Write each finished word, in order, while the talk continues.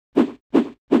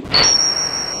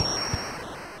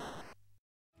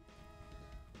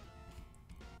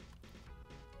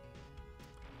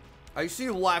I see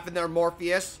you laughing there,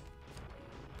 Morpheus.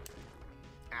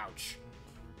 Ouch.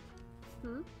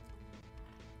 Hmm?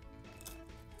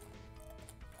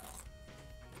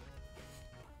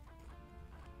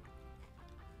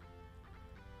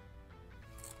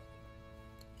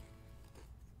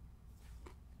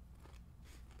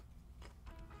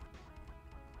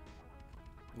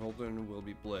 Golden will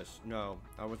be bliss. No,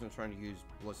 I wasn't trying to use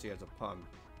blissy as a pun.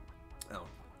 Oh.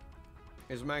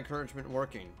 Is my encouragement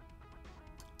working?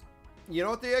 You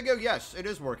know what, Diego? Yes, it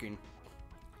is working.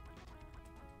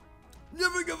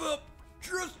 Never give up!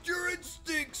 Trust your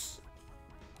instincts!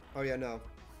 Oh yeah, no.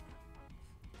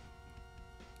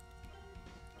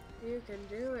 You can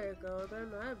do it,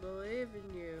 Golden. I believe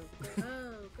in you.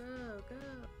 Go, go,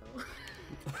 go.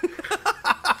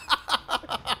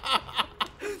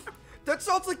 That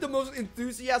sounds like the most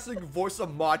enthusiastic voice of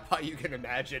Modpie you can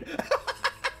imagine.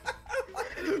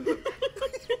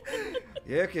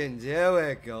 You can do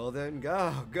it, Golden.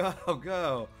 Go, go,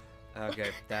 go. Okay,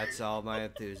 that's all my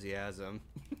enthusiasm.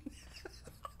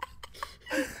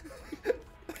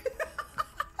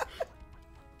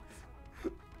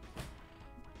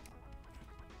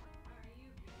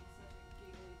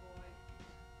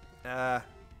 I'm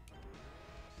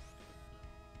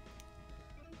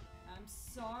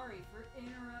sorry for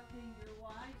interrupting your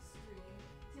live stream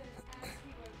to ask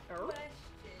you a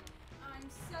question. I'm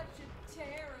such a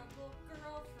terrible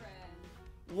girlfriend.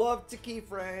 Love to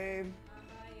keyframe.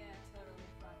 Yeah, totally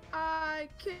fucking. I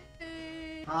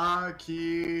can't. Hi,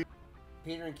 Key.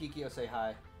 Peter and Kikyo say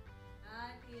hi.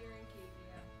 Hi, Peter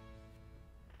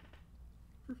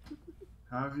and Kikyo.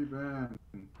 How have you been?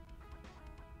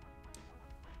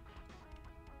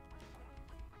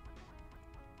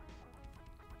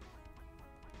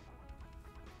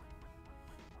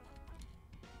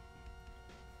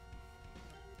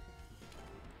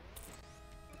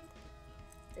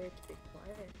 It's be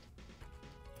quiet.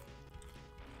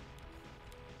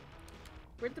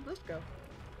 Where'd the bliss go?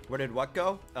 Where did what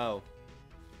go? Oh.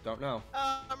 Don't know.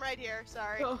 I'm right here.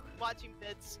 Sorry. Oh. Watching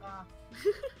bits.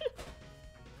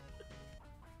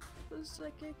 Looks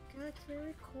like it got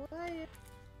very quiet.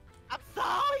 I'm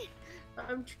sorry!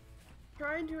 I'm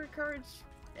trying to encourage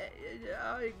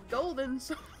Golden,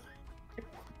 so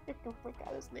I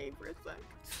forgot his name for a sec.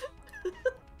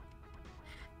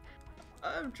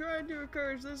 I'm trying to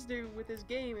encourage this dude with his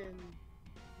gaming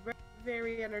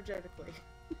very energetically.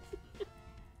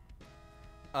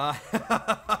 I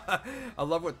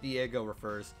love what Diego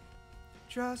refers.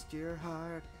 Trust your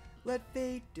heart, let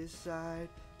fate decide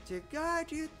to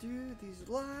guide you through these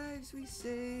lives we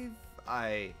save.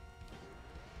 Yeah.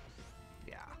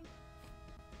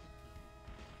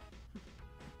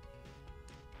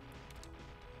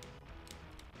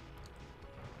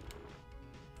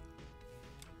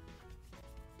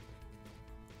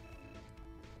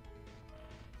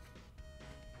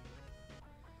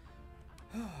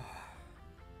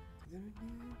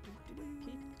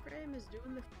 Frame is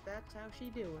doing that's how she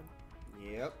doing.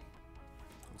 Yep.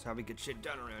 That's how we get shit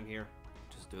done around here.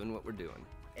 Just doing what we're doing.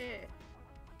 Eh.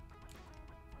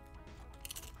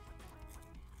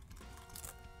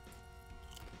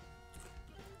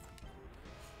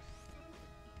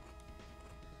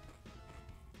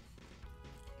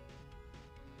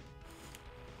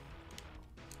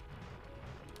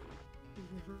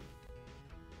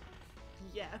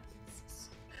 Yes.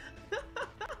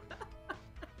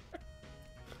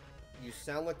 You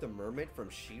sound like the mermaid from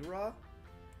She-Ra?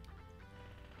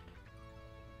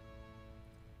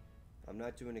 I'm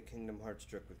not doing a Kingdom Hearts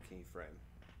trick with keyframe.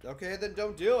 Okay, then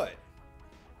don't do it.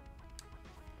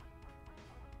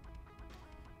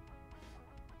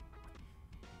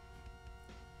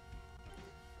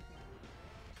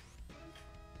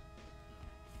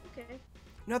 Okay.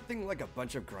 Nothing like a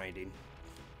bunch of grinding.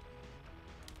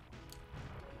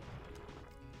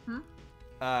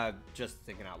 Just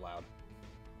thinking out loud.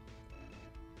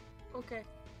 Okay.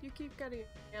 You keep cutting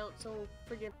out, so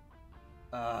forgive.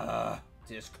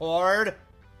 Discord?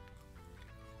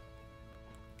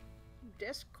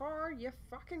 Discord, you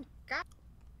fucking got.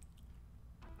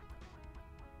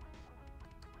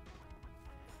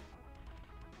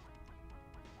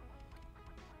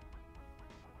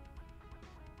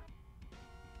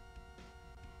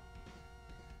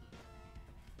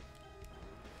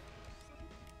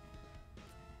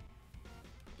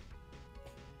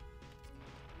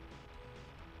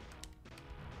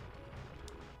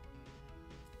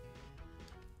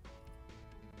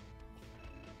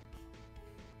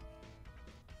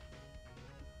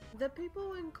 The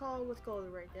people in call with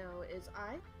Golden right now is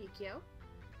I, Ikyo,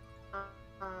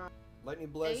 Lightning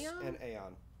Bliss Aeon? and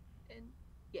Aeon. And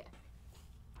yeah.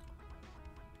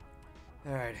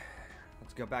 Alright,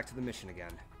 let's go back to the mission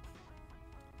again.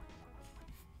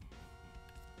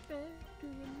 Back to the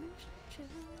mission.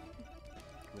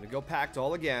 I'm gonna go packed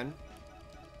all again.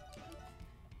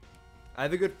 I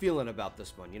have a good feeling about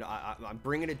this one. You know, I'm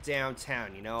bringing it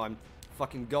downtown. You know, I'm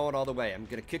fucking going all the way. I'm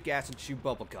gonna kick ass and chew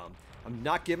bubblegum. I'm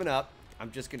not giving up. I'm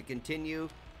just gonna continue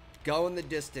going the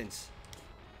distance.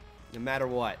 No matter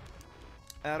what.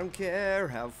 I don't care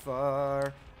how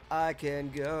far I can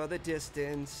go the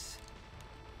distance.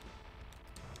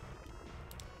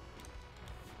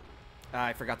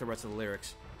 I forgot the rest of the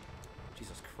lyrics.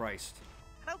 Jesus Christ.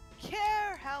 I don't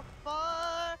care how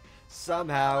far.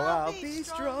 Somehow I'll be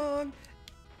strong.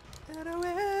 I know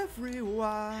every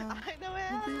while. I know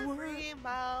every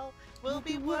mile will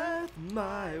be worth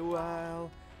my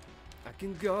while. I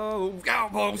can go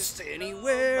almost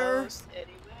anywhere. almost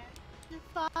anywhere to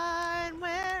find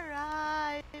where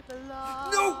I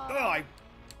belong. No! Oh, I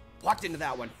walked into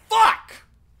that one. Fuck!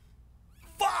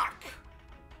 Fuck!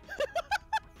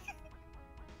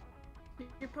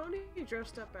 Your pony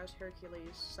dressed up as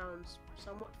Hercules sounds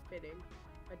somewhat fitting.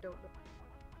 I don't know.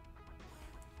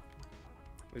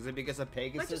 Was it because of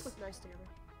Might just Pegasus? look nice together.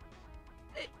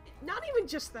 Not even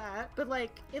just that, but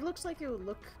like, it looks like it would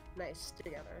look nice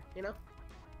together, you know?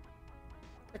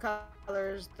 The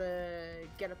colors, the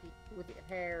get-up with your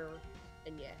hair,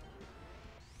 and yeah.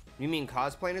 You mean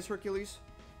cosplaying as Hercules?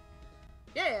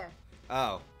 Yeah,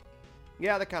 Oh.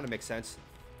 Yeah, that kind of makes sense.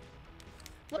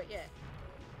 but yeah.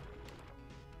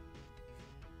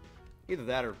 Either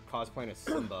that or cosplaying as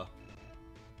Simba.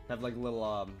 Have like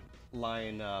little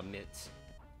lion mitts.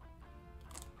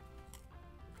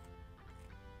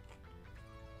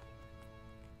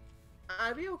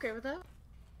 I'd be okay with that.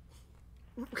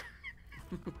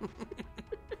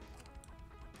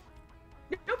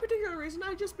 No particular reason,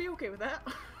 I'd just be okay with that.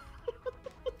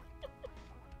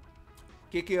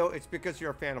 Kikyo, it's because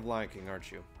you're a fan of Lion King,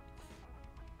 aren't you?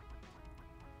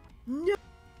 No!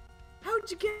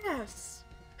 How'd you guess?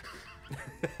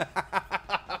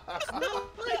 It's not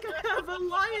like I have a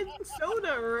lion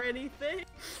soda or anything.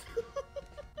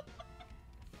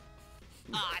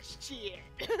 Ah, shit.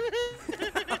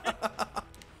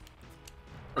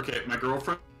 Okay, my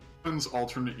girlfriend's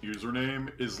alternate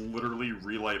username is literally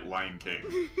Relight Lion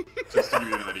King. Just to give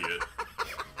you an idea.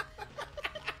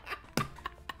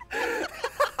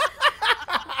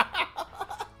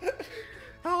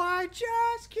 Oh, I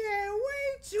just can't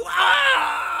wait to.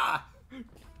 Ah!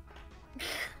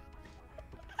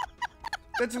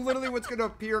 That's literally what's gonna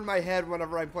appear in my head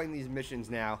whenever I'm playing these missions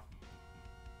now.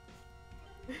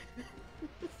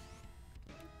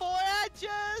 Boy, I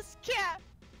just can't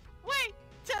wait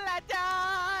till I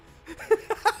die.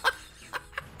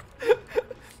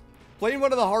 Playing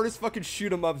one of the hardest fucking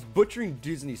shoot 'em ups, butchering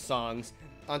Disney songs,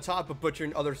 on top of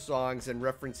butchering other songs and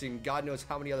referencing God knows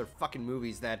how many other fucking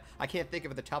movies that I can't think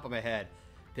of at the top of my head.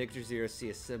 Picture Zero see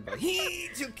a Simba. He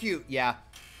too cute. Yeah.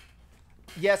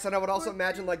 Yes, and I would also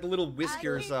imagine like the little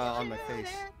whiskers on my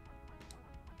face.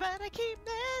 But I keep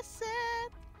missing.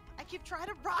 I keep trying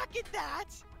to rocket that,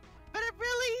 but it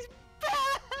really is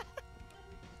bad.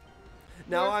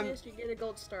 Now Morpheus, you get a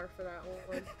gold star for that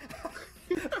one.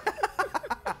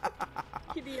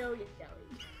 Hideo Yaoi.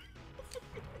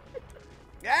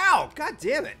 Ow! God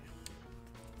damn it!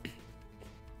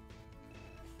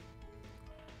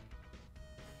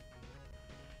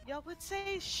 Y'all would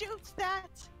say shoots that,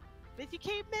 but you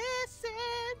keep missing.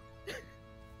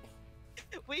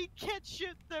 We can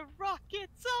shoot the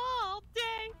rockets all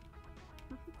day.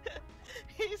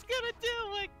 He's gonna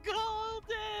do it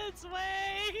Golden's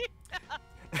way.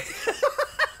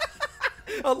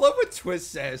 I love what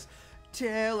Twist says.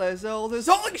 Tale as old as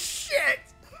holy shit!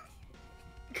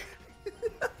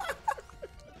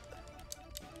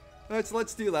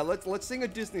 let's do that. Let's sing a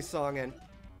Disney song and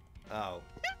oh,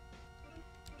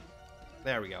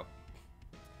 there we go.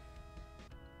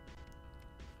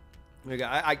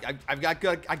 I got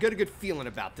a good feeling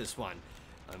about this one.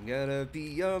 I'm gonna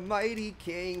be a mighty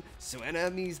king, so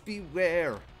enemies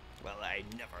beware. Well, I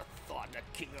never thought a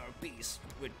king or beast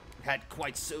had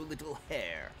quite so little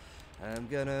hair. I'm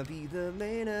gonna be the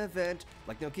main event,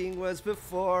 like no king was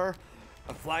before.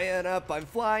 I'm flying up, I'm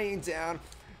flying down.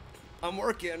 I'm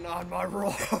working on my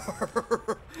roar.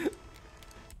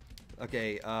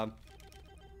 Okay,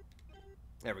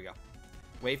 there we go.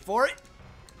 Wait for it.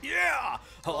 Yeah!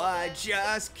 Oh, I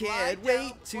just can't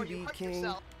wait to be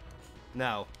king.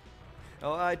 No.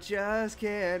 Oh, I just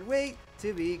can't wait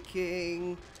to be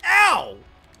king. Ow!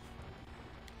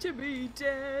 To be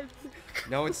dead.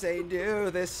 No one's saying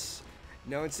do this.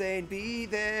 No one's saying be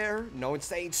there. No one's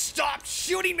saying stop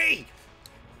shooting me.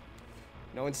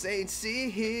 No one's saying see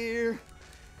here.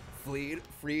 Free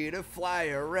to fly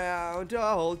around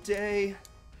all day.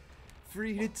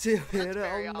 Free to do it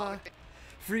all my.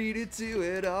 Free to do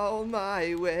it all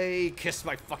my way. Kiss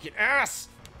my fucking ass.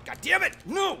 God damn it!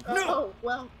 No, no. Oh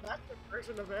well, that's a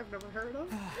version of it I've never heard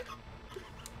of.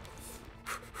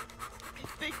 I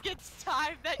think it's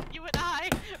time that you and I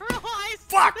realize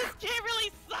Fuck! this game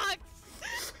really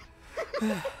sucks!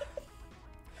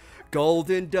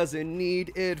 Golden doesn't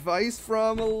need advice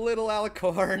from a little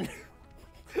alicorn.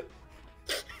 If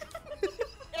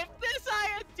this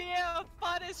idea of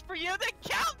fun is for you, then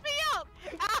count me out!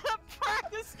 Out of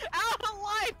practice, out of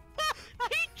life! I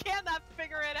cannot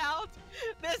figure it out!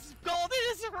 This Golden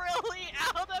is really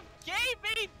out of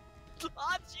gaming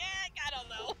logic! I don't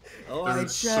know. Oh, I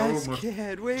There's just so much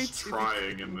can't wait to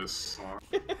trying in this song.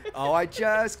 Oh, I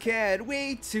just can't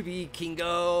wait to be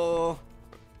Kingo.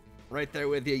 Right there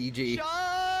with you, EG.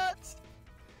 Shots!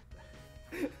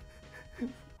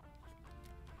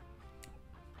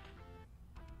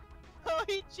 Oh,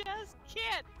 he just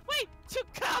can't wait to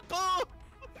kaboom!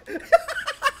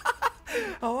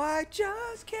 Oh, I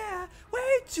just can't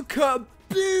wait to kaboom!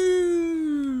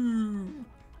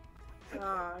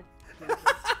 Ah,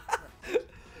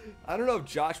 I don't know if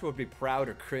Joshua would be proud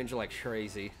or cringe like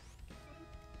crazy.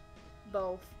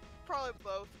 both. Probably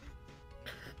both.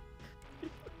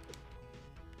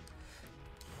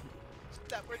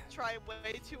 That we're trying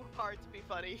way too hard to be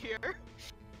funny here.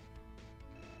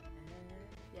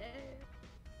 Yeah.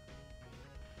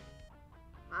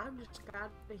 I'm just glad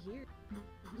to hear.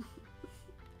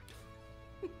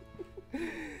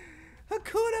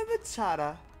 Hakuna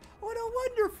Matata. What a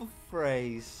wonderful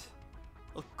phrase.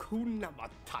 Hakuna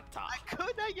Matata.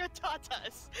 Hakuna your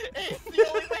tatas. It's the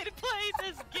only way to play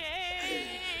this game.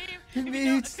 It If you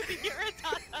means- don't Hakuna your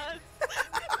tatas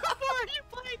before you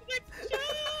play the next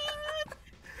shot,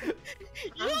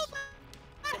 you'll I'm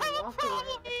not have a walk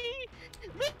problem.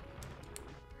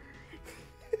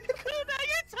 Hakuna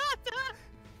your tata.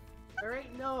 There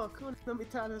ain't no Akuna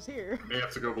Matata's here. They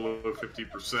have to go below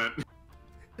 50%.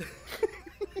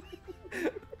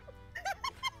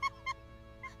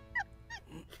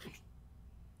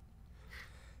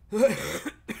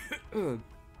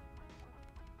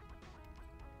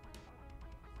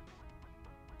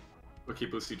 Okay,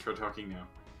 Blissey, try talking now.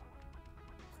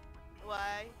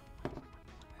 Why?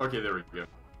 Okay, there we go.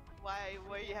 Why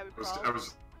were you having I was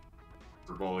problems?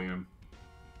 for volume.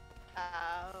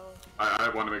 Ow. I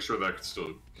want to make sure that I can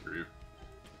still hear you.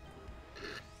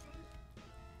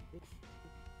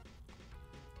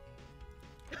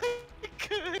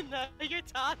 Hakuna your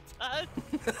tatas.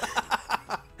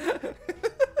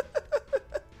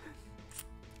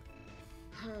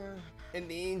 It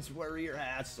means worry your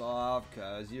ass off,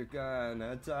 cause you're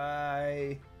gonna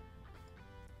die.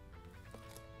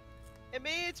 It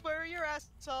means wear your ass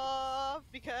off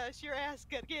because your ass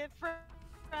gonna get fried.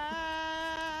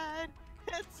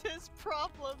 It's his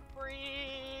problem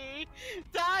free.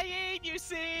 Dying, you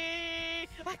see.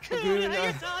 Hakuna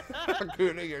your tatas.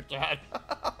 Hakuna your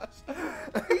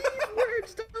tatas. These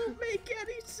words don't make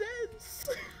any sense.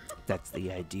 That's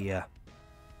the idea.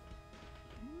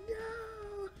 No.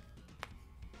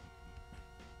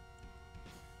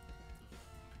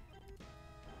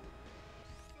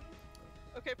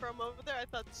 Okay, for a moment there, I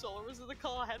thought Solar was in the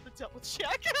call. I had to double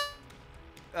check.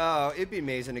 Oh, it'd be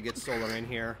amazing to get Solar in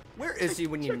here. Where is he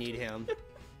when you need him?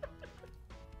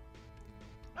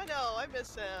 I know, I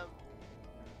miss him.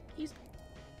 He's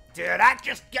Did I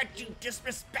just get you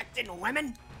disrespecting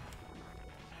women?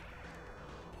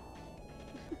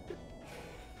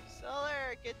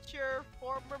 Solar, get your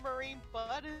former Marine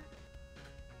bud.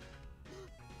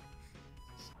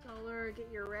 Solar, get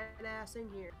your red ass in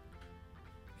here.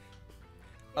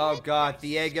 Oh God,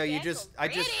 Diego, I just,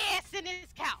 Red ass in his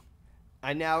cow.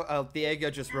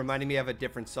 Diego just reminded me of a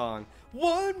different song.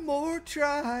 One more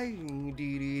try,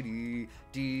 dee dee dee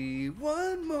dee.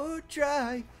 One more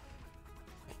try.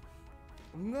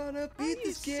 I'm gonna beat Are you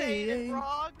this saying it game.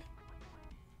 wrong?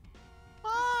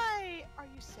 Why are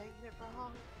you saying it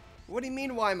wrong? What do you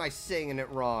mean? Why am I saying it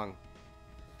wrong?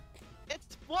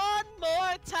 It's one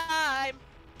more time.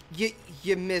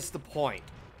 You missed the point.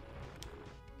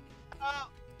 Oh,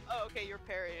 okay, you're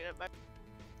parrying it.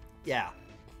 Yeah.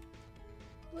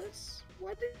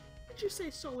 Why did you say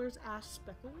Solar's ass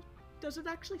speckled? Does it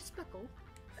actually speckle?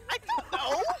 I don't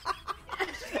know.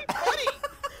 It's funny.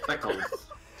 Speckles.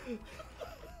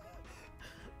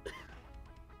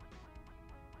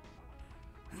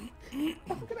 I'm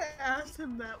gonna ask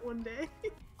him that one day.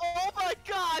 Oh my my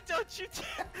god, don't you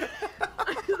dare!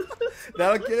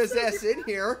 That'll get his ass in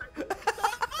here.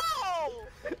 Oh!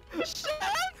 Shut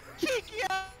up, Kikyo!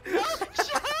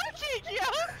 Shut up, Kikyo!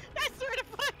 I swear to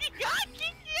fucking god,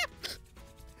 Kikyo!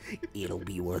 It'll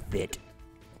be worth it.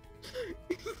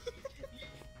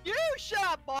 You shut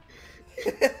up, boy!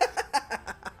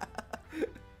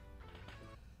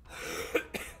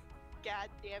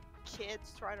 Goddamn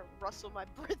kids trying to rustle my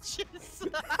britches.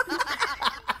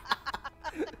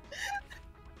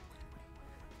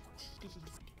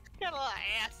 Got a lot of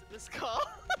ass in this call.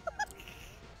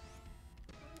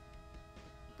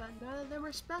 But none of them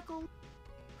are speckled.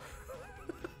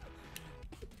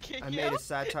 I made a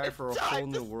satire for a whole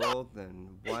new world,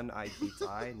 and one I beats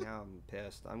I. Now I'm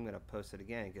pissed. I'm gonna post it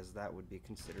again because that would be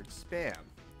considered spam.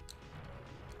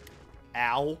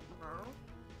 Ow.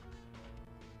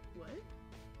 What?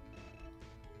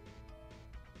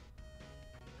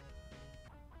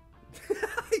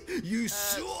 You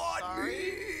saw sorry?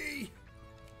 me!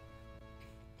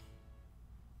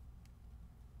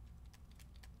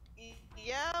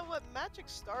 Yeah, what Magic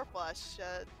Starflash,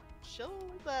 chill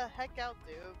the heck out,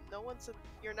 dude. No one's,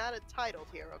 you're not entitled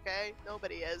here, okay?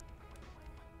 Nobody is.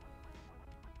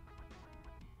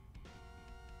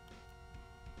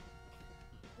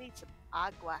 Need some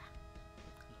agua.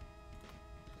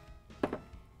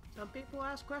 Some people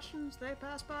ask questions, they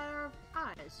pass by our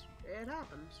eyes. It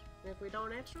happens. If we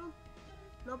don't answer them,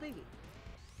 no biggie.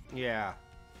 Yeah.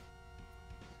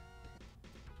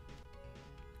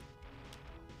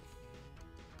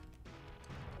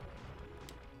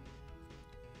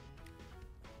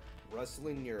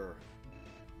 Rustling your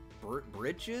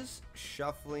britches,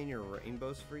 shuffling your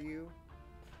rainbows for you.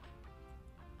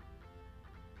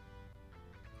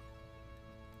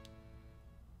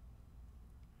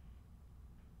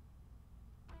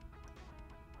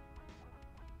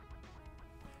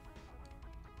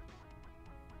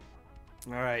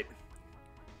 Alright.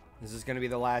 This is gonna be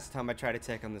the last time I try to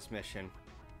take on this mission.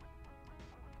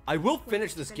 I will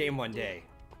finish this game one day.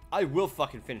 I will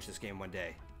fucking finish this game one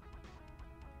day.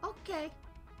 Okay.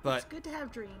 But It's good to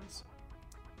have dreams.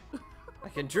 I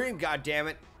can dream,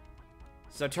 goddammit.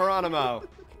 So Geronimo,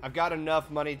 I've got enough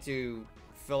money to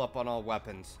fill up on all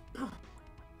weapons.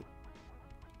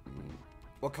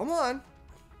 Well, come on.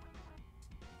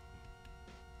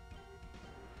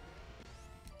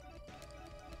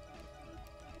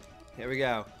 Here we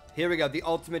go. Here we go. The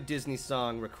ultimate Disney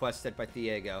song requested by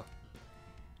Diego.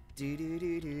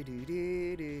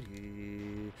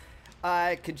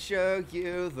 I can show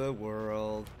you the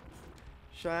world.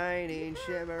 Shining,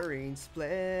 shimmering,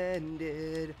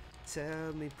 splendid.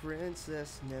 Tell me,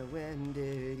 princess, now when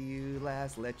did you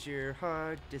last let your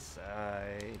heart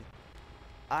decide?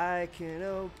 I can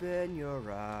open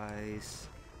your eyes.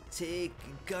 Take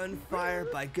gunfire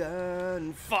by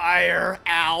gunfire.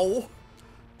 Ow!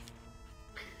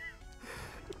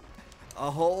 A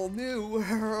whole new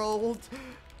world.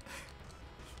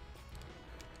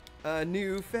 A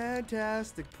new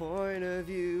fantastic point of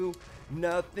view.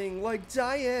 Nothing like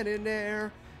Diane in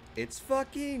air. It's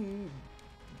fucking...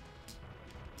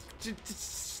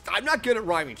 I'm not good at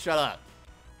rhyming. Shut up.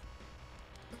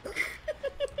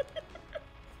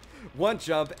 One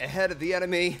jump ahead of the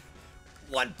enemy.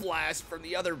 One blast from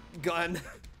the other gun.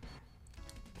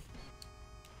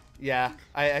 Yeah,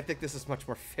 I think this is much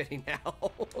more fitting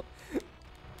now.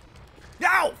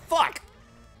 No! Fuck!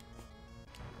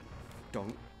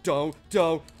 Don't.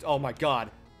 Oh my god.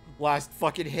 Last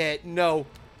fucking hit. No.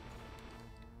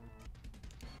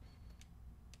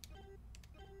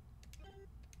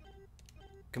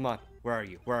 Come on. Where are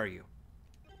you? Where are you?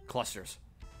 Clusters.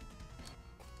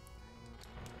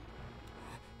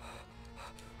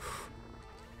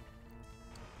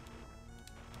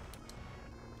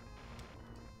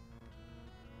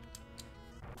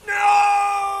 No!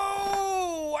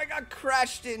 I got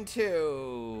crashed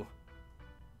into.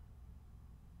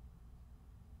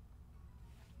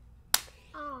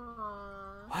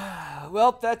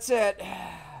 Well, that's it.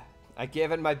 I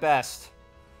gave it my best,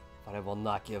 but I will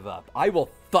not give up. I will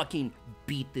fucking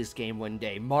beat this game one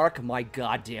day. Mark my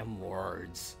goddamn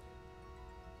words.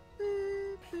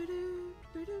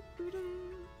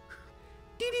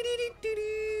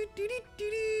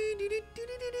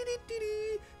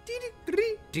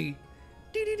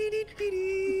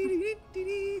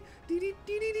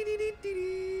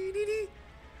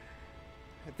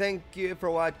 Thank you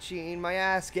for watching my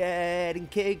ass getting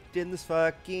kicked in this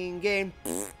fucking game.